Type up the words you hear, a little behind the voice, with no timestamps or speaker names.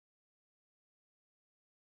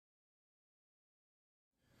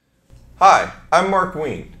Hi, I'm Mark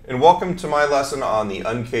Ween, and welcome to my lesson on the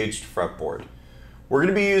UnCAGED Fretboard. We're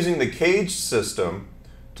going to be using the caged system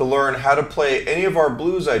to learn how to play any of our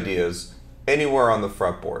blues ideas anywhere on the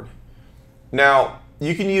fretboard. Now,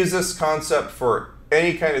 you can use this concept for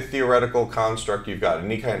any kind of theoretical construct you've got,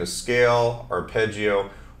 any kind of scale,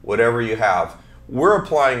 arpeggio, whatever you have. We're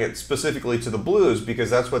applying it specifically to the blues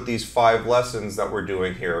because that's what these 5 lessons that we're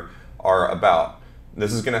doing here are about.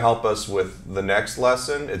 This is going to help us with the next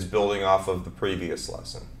lesson. It's building off of the previous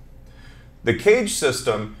lesson. The cage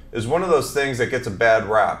system is one of those things that gets a bad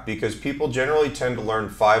rap because people generally tend to learn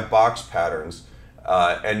 5 box patterns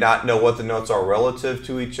and not know what the notes are relative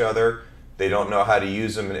to each other. They don't know how to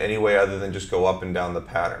use them in any way other than just go up and down the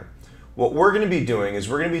pattern. What we're going to be doing is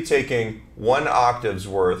we're going to be taking 1 octave's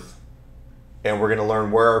worth and we're going to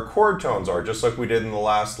learn where our chord tones are, just like we did in the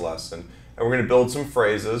last lesson. And we're going to build some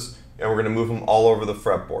phrases and we're going to move them all over the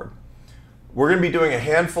fretboard. We're going to be doing a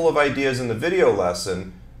handful of ideas in the video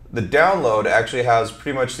lesson. The download actually has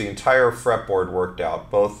pretty much the entire fretboard worked out,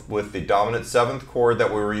 both with the dominant 7th chord that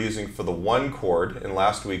we were using for the 1 chord in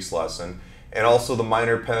last week's lesson, and also the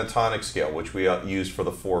minor pentatonic scale, which we used for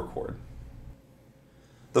the 4 chord.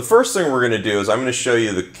 The first thing we're going to do is I'm going to show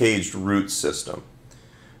you the caged root system.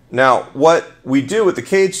 Now, what we do with the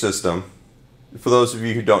cage system, for those of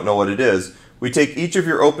you who don't know what it is, we take each of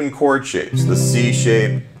your open chord shapes, the C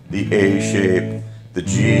shape, the A shape, the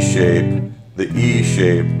G shape, the E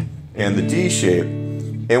shape, and the D shape,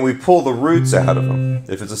 and we pull the roots out of them.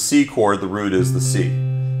 If it's a C chord, the root is the C.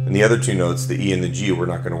 And the other 2 notes, the E and the G, we're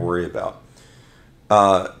not going to worry about.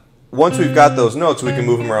 Once we've got those notes, we can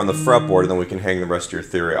move them around the fretboard and then we can hang the rest of your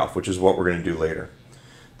theory off, which is what we're going to do later.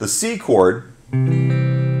 The C chord, the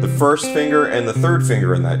 1st finger and the 3rd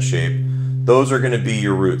finger in that shape, those are going to be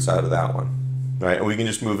your roots out of that one. Right? And we can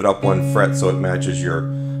just move it up 1 fret so it matches your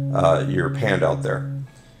handout there.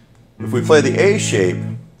 If we play the A shape,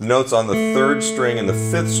 the notes on the 3rd string and the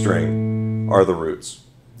 5th string are the roots.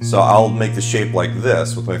 So I'll make the shape like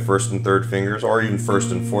this with my 1st and 3rd fingers, or even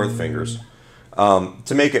 1st and 4th fingers.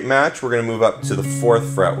 To make it match, we're going to move up to the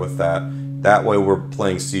 4th fret with that. That way we're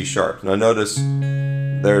playing C sharp. Now notice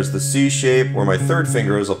there's the C shape where my 3rd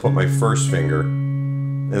finger is. I'll put my 1st finger,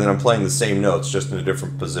 and then I'm playing the same notes just in a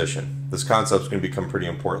different position. This concept is going to become pretty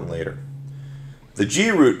important later. The G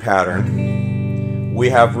root pattern, we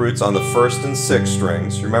have roots on the 1st and 6th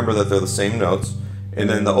strings. Remember that they're the same notes. And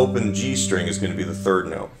then the open G string is going to be the 3rd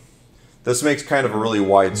note. This makes kind of a really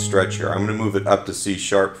wide stretch here. I'm going to move it up to C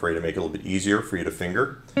sharp for you to make it a little bit easier for you to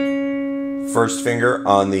finger. 1st finger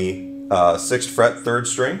on the 6th fret, 3rd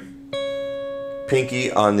string.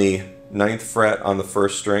 Pinky on the 9th fret on the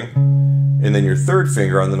 1st string. And then your 3rd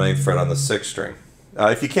finger on the 9th fret on the 6th string.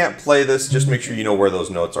 If you can't play this, just make sure you know where those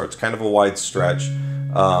notes are. It's kind of a wide stretch,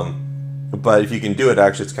 but if you can do it,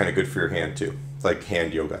 actually it's kind of good for your hand too. It's like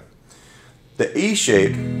hand yoga. The E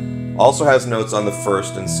shape also has notes on the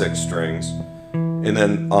 1st and 6th strings, and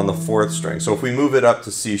then on the 4th string. So if we move it up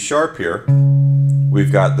to C sharp here,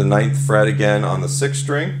 we've got the 9th fret again on the 6th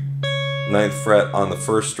string, 9th fret on the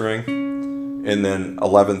 1st string, and then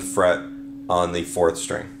 11th fret on the 4th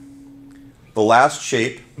string. The last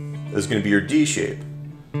shape is going to be your D shape.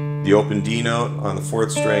 The open D note on the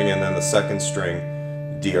 4th string and then the 2nd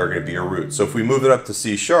string D are going to be your root. So if we move it up to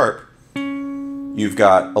C sharp, you've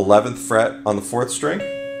got 11th fret on the 4th string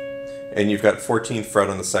and you've got 14th fret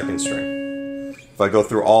on the 2nd string. If I go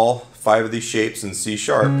through all 5 of these shapes in C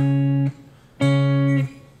sharp,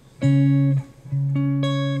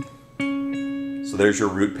 so there's your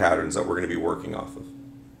root patterns that we're going to be working off of.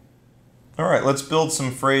 Alright, let's build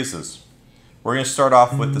some phrases. We're going to start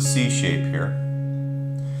off with the C shape here.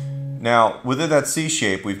 Now, within that C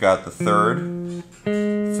shape, we've got the 3rd,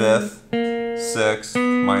 5th, 6th,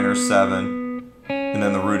 minor 7, and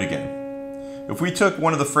then the root again. If we took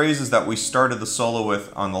one of the phrases that we started the solo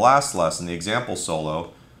with on the last lesson, the example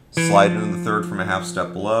solo, slide into the 3rd from a half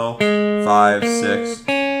step below, 5, 6,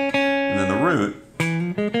 and then the root,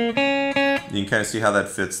 you can kind of see how that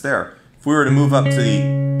fits there. If we were to move up to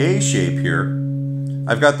the A shape here,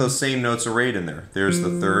 I've got those same notes arrayed in there. There's the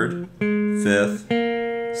 3rd, 5th,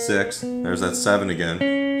 6th, there's that 7 again,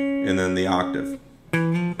 and then the octave.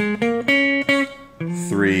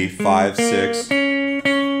 3, 5, 6, and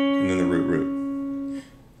then the root.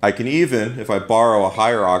 I can even, if I borrow a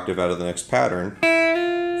higher octave out of the next pattern,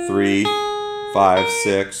 3, 5,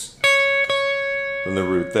 6, then the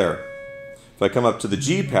root there. If I come up to the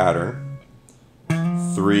G pattern,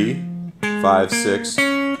 3, 5, 6,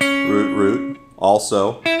 root,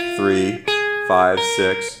 also 3, 5,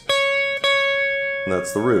 6, and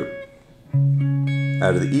that's the root.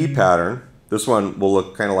 Out of the E pattern, this one will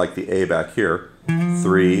look kind of like the A back here.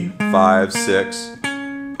 3, 5, 6,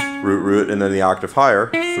 root, root, and then the octave higher,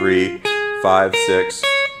 3, 5, 6,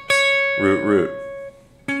 root, root.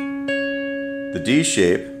 The D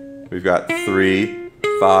shape, we've got 3,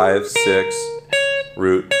 5, 6,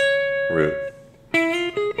 root, root.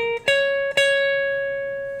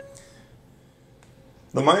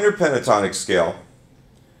 The minor pentatonic scale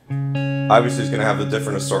obviously is going to have a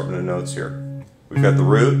different assortment of notes here. We've got the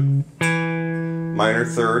root, minor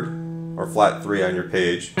third, or flat 3 on your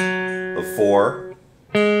page, the 4,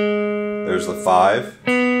 there's the 5,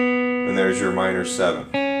 and there's your minor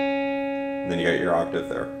 7. And then you got your octave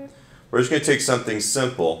there. We're just going to take something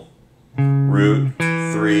simple, root,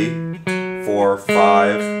 3, 4,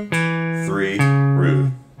 5, 3,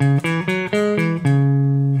 root.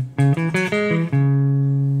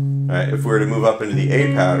 Alright, if we were to move up into the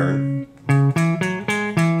A pattern,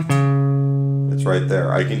 it's right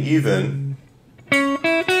there. I can even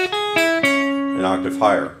an octave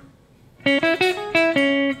higher.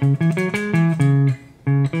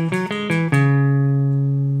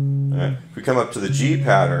 Alright, if we come up to the G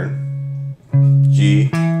pattern, G,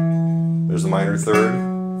 there's the minor third,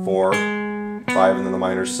 4, 5, and then the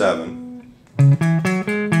minor 7.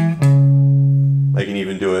 I can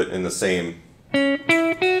even do it in the same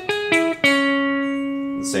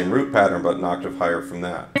root pattern, but an octave higher from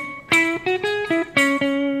that.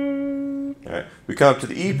 Alright, we come up to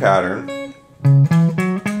the E pattern.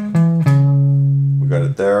 We've got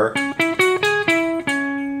it there.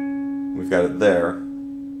 We've got it there.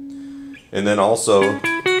 And then also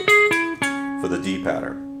for the D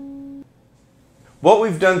pattern. What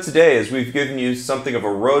we've done today is we've given you something of a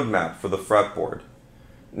roadmap for the fretboard.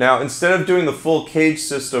 Now, instead of doing the full cage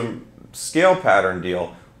system scale pattern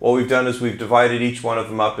deal, what we've done is we've divided each one of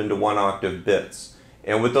them up into 1 octave bits.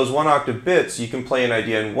 And with those 1 octave bits, you can play an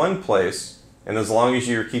idea in one place, and as long as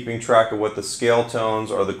you're keeping track of what the scale tones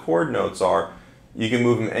or the chord notes are, you can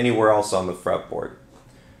move them anywhere else on the fretboard.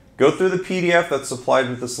 Go through the PDF that's supplied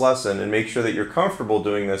with this lesson and make sure that you're comfortable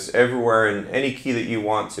doing this everywhere in any key that you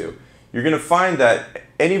want to. You're going to find that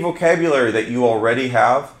any vocabulary that you already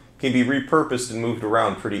have can be repurposed and moved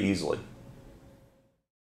around pretty easily.